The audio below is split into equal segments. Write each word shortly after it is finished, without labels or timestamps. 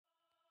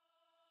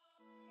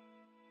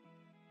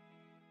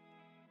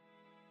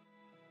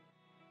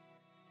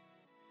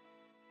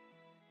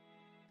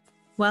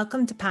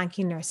Welcome to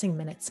PACU Nursing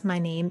Minutes. My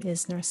name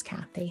is Nurse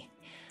Kathy,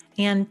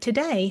 and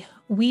today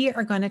we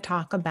are going to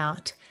talk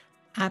about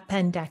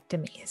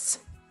appendectomies.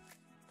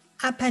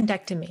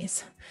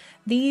 Appendectomies.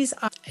 These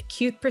are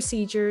acute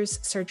procedures,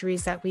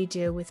 surgeries that we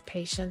do with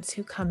patients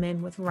who come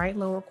in with right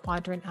lower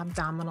quadrant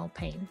abdominal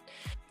pain.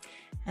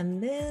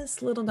 And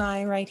this little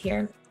guy right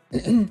here,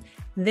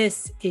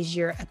 this is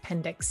your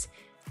appendix,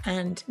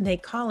 and they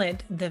call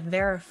it the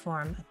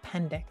veriform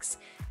appendix.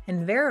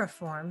 And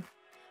veriform,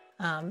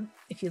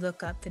 if you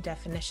look up the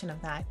definition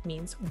of that,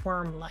 means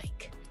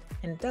worm-like.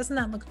 And doesn't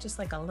that look just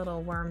like a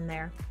little worm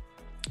there?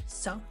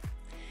 So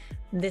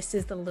this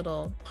is the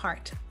little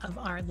part of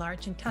our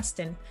large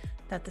intestine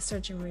that the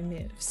surgeon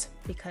removes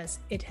because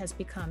it has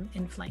become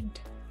inflamed.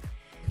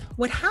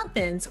 What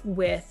happens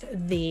with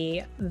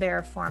the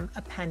veriform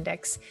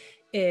appendix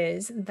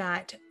is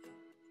that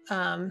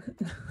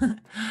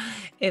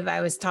if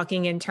I was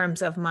talking in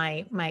terms of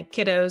my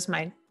kiddos,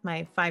 my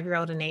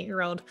 5-year-old and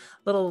 8-year-old,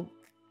 little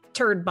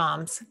turd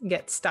bombs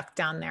get stuck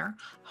down there.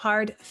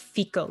 Hard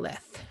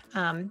fecalith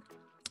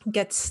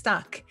gets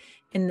stuck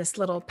in this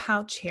little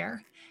pouch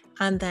here.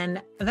 And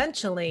then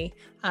eventually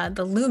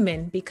the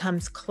lumen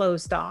becomes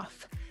closed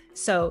off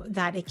so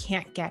that it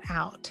can't get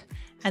out.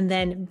 And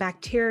then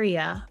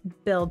bacteria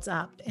builds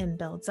up, and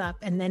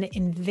then it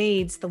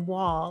invades the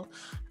wall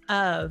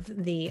of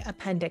the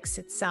appendix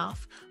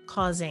itself,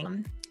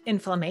 causing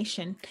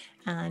inflammation.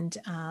 And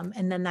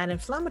then that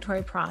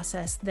inflammatory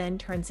process then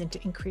turns into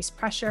increased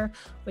pressure,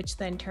 which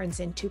then turns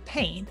into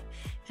pain.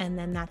 And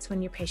then that's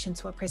when your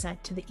patients will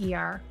present to the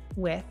ER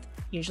with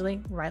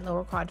usually right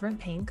lower quadrant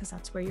pain, because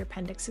that's where your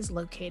appendix is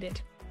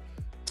located.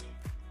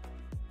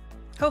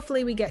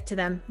 Hopefully we get to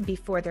them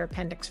before their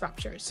appendix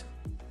ruptures.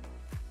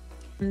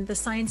 The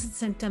signs and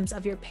symptoms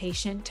of your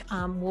patient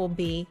will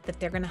be that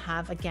they're going to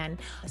have, again,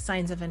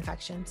 signs of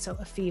infection. So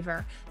a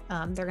fever,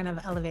 they're going to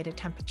have elevated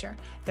temperature.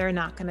 They're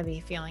not going to be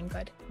feeling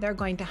good. They're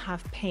going to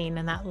have pain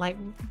in that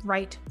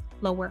right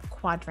lower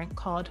quadrant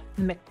called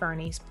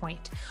McBurney's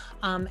point.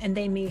 And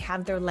they may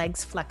have their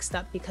legs flexed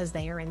up because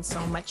they are in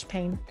so much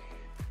pain.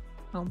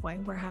 Oh boy,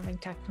 we're having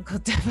technical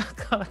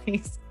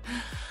difficulties.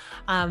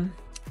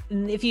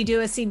 If you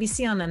do a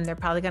CBC on them, they're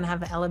probably going to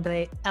have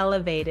an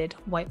elevated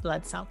white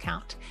blood cell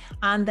count.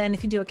 And then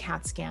if you do a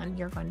CAT scan,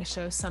 you're going to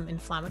show some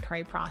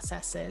inflammatory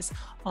processes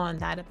on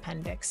that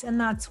appendix. And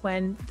that's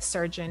when the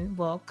surgeon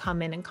will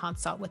come in and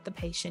consult with the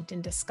patient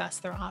and discuss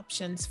their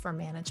options for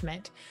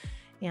management.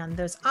 And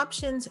those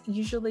options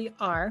usually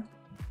are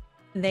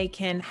they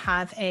can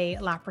have a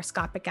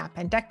laparoscopic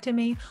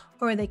appendectomy,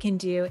 or they can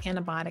do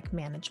antibiotic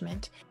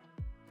management.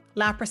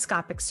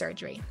 Laparoscopic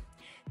surgery.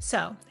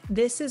 So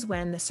this is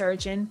when the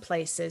surgeon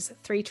places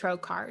 3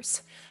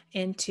 trocars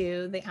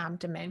into the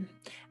abdomen.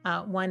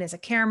 One is a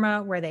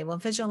camera where they will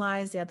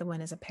visualize, the other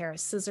one is a pair of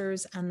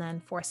scissors, and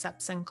then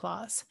forceps and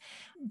claws.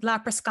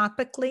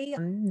 Laparoscopically,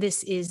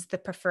 this is the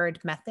preferred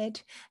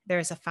method.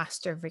 There's a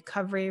faster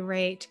recovery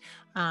rate.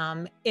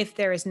 If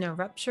there is no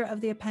rupture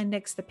of the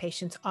appendix, the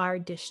patients are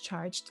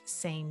discharged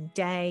same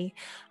day.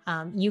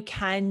 You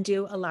can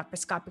do a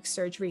laparoscopic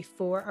surgery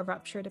for a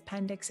ruptured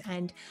appendix,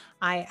 and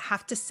I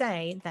have to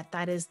say that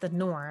that is the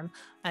norm.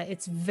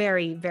 It's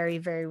very, very,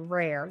 very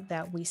rare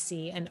that we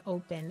see an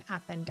open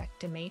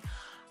appendectomy.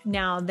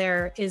 Now,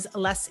 there is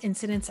less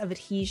incidence of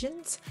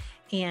adhesions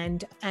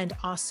and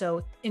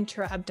also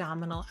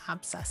intra-abdominal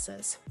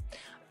abscesses.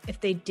 If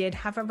they did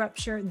have a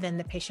rupture, then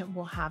the patient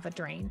will have a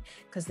drain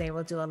because they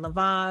will do a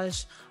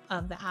lavage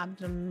of the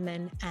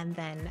abdomen, and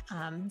then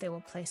they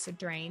will place a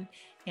drain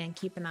and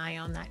keep an eye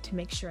on that to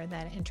make sure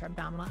that an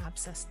intra-abdominal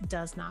abscess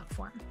does not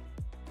form.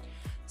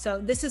 So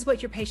this is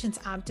what your patient's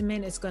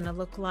abdomen is going to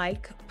look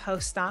like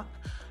post-op.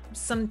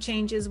 Some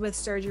changes with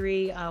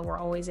surgery, we're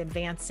always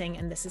advancing,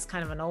 and this is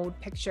kind of an old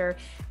picture.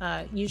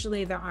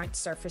 Usually there aren't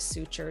surface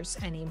sutures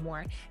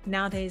anymore.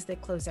 Nowadays they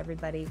close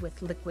everybody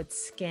with liquid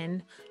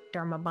skin,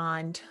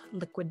 dermabond,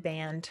 liquid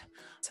band.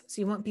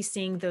 So you won't be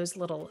seeing those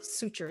little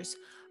sutures,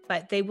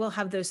 but they will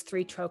have those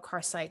 3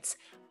 trocar sites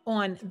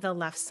on the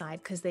left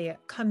side because they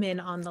come in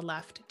on the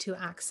left to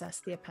access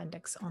the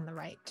appendix on the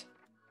right.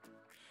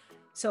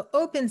 So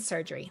open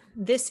surgery,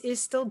 this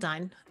is still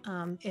done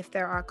if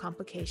there are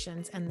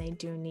complications and they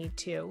do need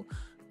to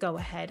go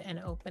ahead and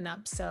open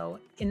up. So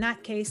in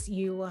that case,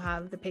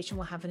 the patient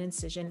will have an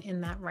incision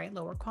in that right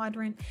lower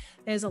quadrant.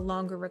 There's a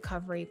longer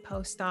recovery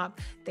post-op.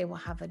 They will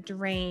have a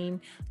drain.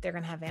 They're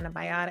going to have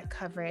antibiotic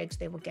coverage.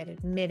 They will get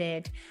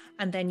admitted.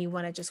 And then you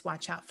want to just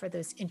watch out for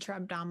those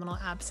intra-abdominal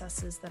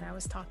abscesses that I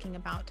was talking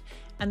about.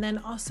 And then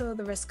also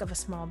the risk of a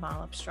small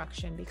bowel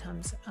obstruction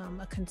becomes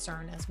a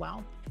concern as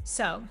well.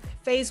 So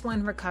phase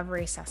 1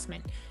 recovery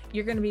assessment.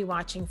 You're going to be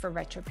watching for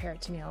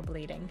retroperitoneal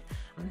bleeding.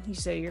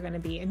 So you're going to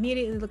be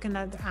immediately looking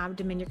at the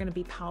abdomen. You're going to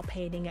be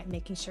palpating it,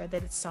 making sure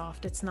that it's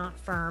soft, it's not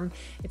firm,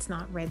 it's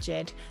not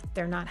rigid.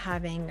 They're not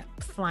having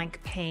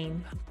flank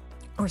pain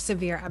or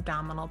severe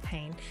abdominal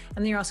pain.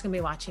 And then you're also going to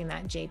be watching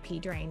that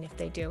JP drain if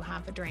they do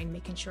have a drain,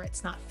 making sure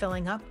it's not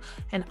filling up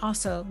and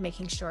also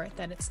making sure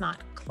that it's not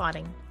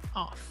clotting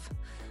off.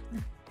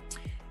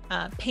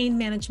 Pain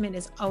management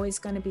is always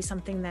going to be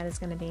something that is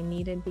going to be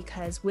needed,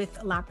 because with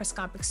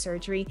laparoscopic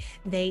surgery,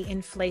 they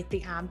inflate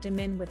the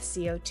abdomen with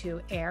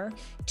CO2 air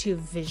to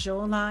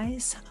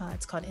visualize.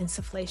 It's called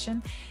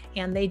insufflation.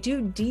 And they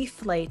do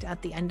deflate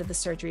at the end of the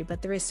surgery,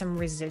 but there is some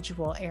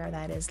residual air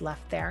that is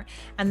left there.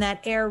 And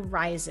that air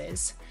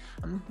rises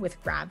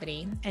with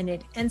gravity, and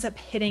it ends up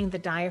hitting the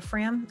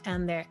diaphragm,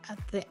 and at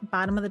the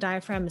bottom of the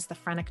diaphragm is the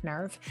phrenic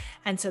nerve.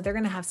 And so they're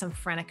going to have some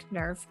phrenic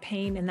nerve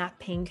pain, and that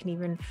pain can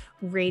even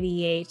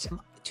radiate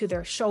to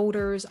their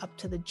shoulders, up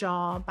to the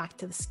jaw, back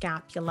to the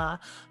scapula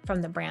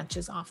from the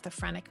branches off the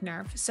phrenic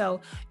nerve. So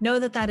know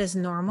that that is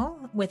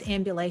normal. With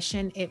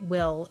ambulation, it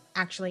will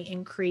actually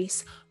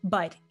increase,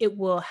 but it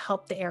will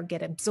help the air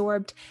get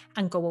absorbed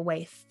and go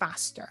away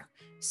faster.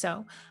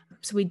 So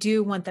we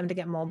do want them to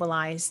get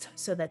mobilized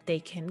so that they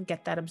can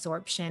get that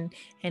absorption,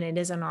 and it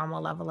is a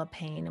normal level of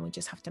pain, and we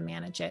just have to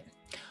manage it.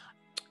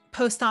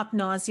 Post-op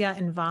nausea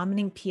and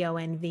vomiting,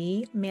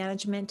 PONV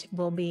management,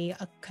 will be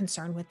a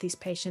concern with these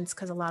patients,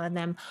 because a lot of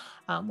them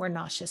were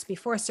nauseous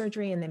before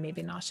surgery and they may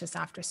be nauseous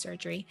after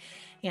surgery.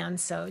 And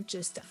so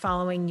just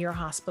following your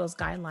hospital's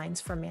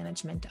guidelines for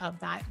management of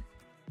that.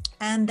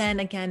 And then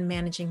again,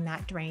 managing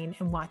that drain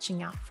and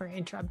watching out for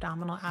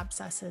intra-abdominal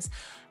abscesses,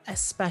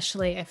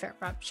 especially if it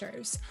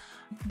ruptures.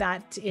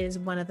 That is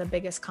one of the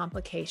biggest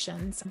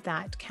complications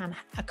that can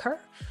occur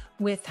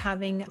with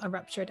having a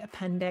ruptured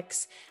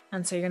appendix.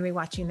 And so you're going to be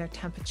watching their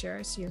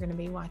temperatures. You're going to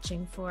be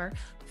watching for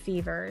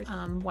fever,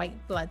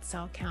 white blood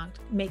cell count,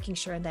 making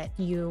sure that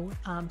you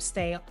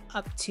stay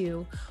up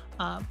to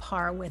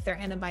par with their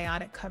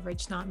antibiotic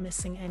coverage, not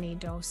missing any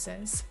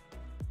doses.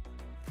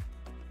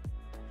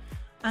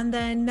 And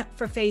then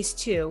for phase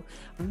 2,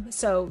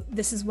 so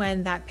this is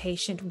when that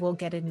patient will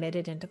get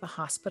admitted into the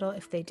hospital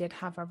if they did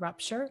have a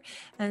rupture.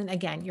 And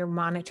again, you're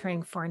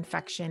monitoring for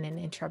infection and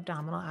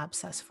intra-abdominal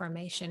abscess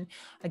formation.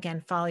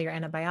 Again, follow your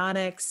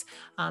antibiotics.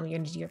 You're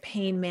going to do your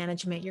pain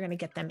management. You're going to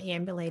get them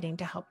ambulating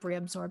to help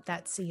reabsorb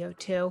that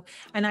CO2.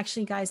 And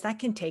actually, guys, that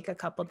can take a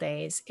couple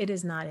days. It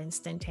is not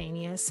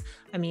instantaneous.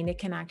 I mean, it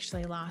can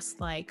actually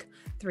last like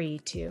 3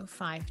 to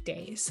 5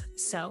 days.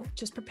 So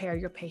just prepare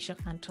your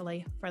patient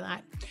mentally for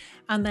that.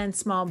 And then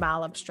small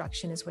bowel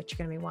obstruction is what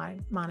you're going to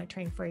be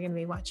monitoring for. You're going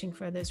to be watching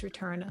for those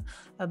return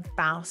of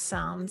bowel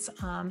sounds.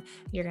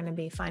 You're going to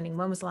be finding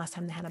when was the last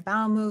time they had a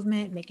bowel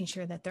movement, making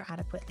sure that they're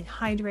adequately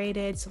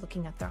hydrated. So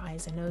looking at their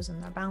eyes and nose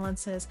and their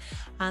balances,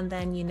 and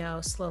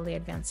then, slowly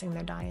advancing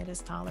their diet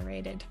as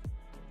tolerated.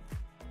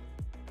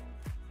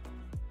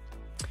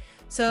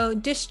 So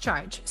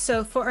discharge.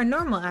 So for a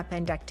normal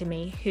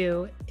appendectomy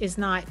who is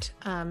not,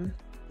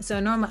 so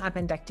a normal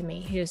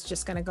appendectomy who's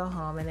just going to go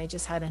home and they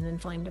just had an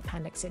inflamed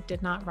appendix, it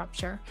did not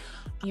rupture,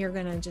 you're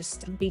going to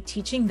just be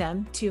teaching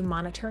them to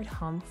monitor at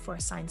home for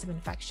signs of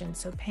infection.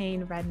 So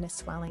pain, redness,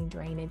 swelling,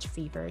 drainage,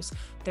 fevers.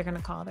 They're going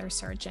to call their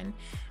surgeon.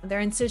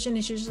 Their incision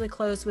is usually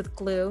closed with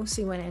glue,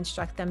 so you want to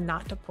instruct them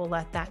not to pull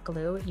at that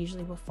glue. It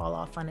usually will fall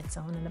off on its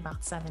own in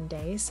about 7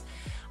 days.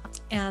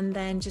 And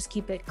then just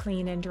keep it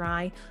clean and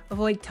dry.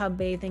 Avoid tub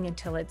bathing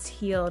until it's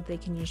healed. They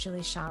can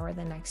usually shower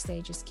the next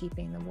day, just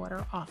keeping the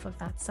water off of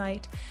that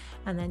site,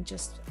 and then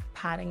just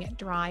patting it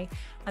dry.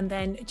 And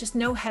then just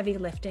no heavy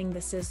lifting.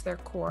 This is their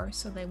core,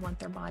 so they want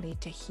their body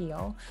to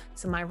heal.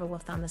 So my rule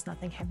of thumb is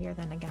nothing heavier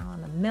than a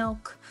gallon of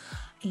milk.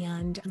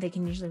 And they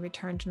can usually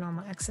return to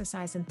normal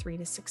exercise in 3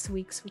 to 6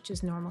 weeks, which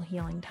is normal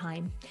healing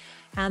time.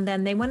 And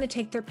then they want to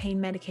take their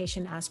pain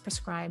medication as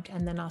prescribed,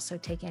 and then also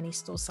take any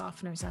stool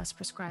softeners as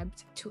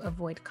prescribed to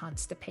avoid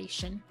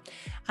constipation.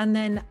 And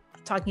then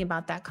talking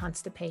about that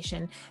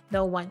constipation,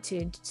 they'll want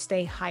to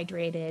stay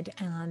hydrated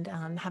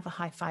and have a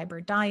high fiber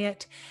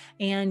diet.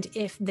 And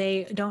if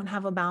they don't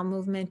have a bowel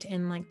movement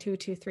in like 2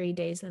 to 3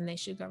 days, then they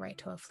should go right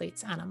to a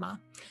Fleet's enema.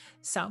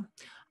 So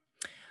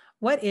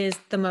what is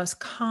the most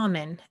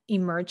common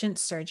emergent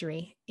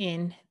surgery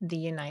in the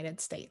United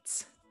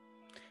States?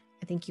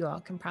 I think you all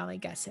can probably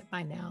guess it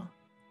by now.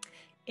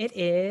 It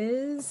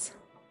is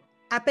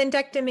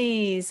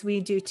appendectomies. We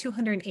do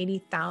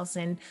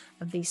 280,000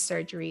 of these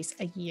surgeries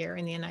a year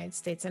in the United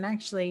States. And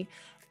actually,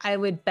 I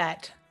would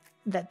bet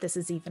that this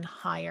is even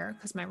higher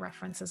because my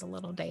reference is a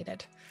little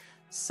dated.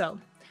 So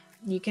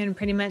you can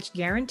pretty much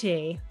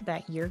guarantee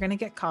that you're going to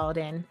get called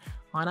in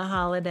on a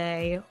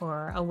holiday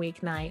or a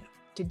weeknight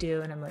to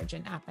do an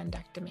emergent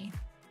appendectomy.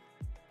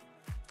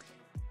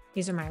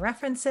 These are my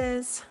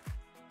references.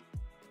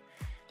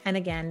 And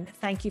again,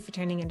 thank you for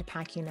tuning into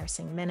PACU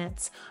Nursing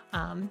Minutes.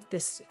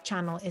 This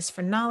channel is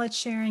for knowledge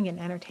sharing and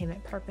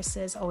entertainment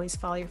purposes. Always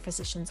follow your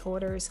physician's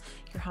orders,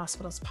 your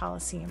hospital's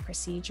policy and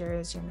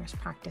procedures, your nurse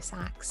practice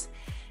acts,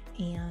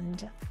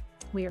 and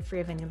we are free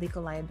of any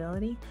legal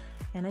liability.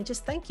 And I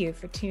just thank you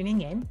for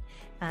tuning in.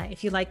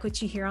 If you like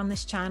what you hear on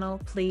this channel,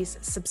 please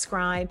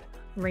subscribe,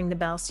 ring the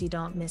bell so you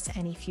don't miss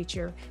any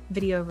future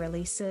video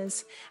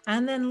releases,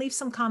 and then leave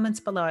some comments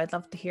below. I'd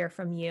love to hear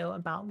from you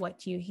about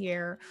what you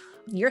hear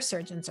your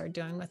surgeons are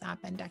doing with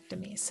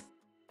appendectomies.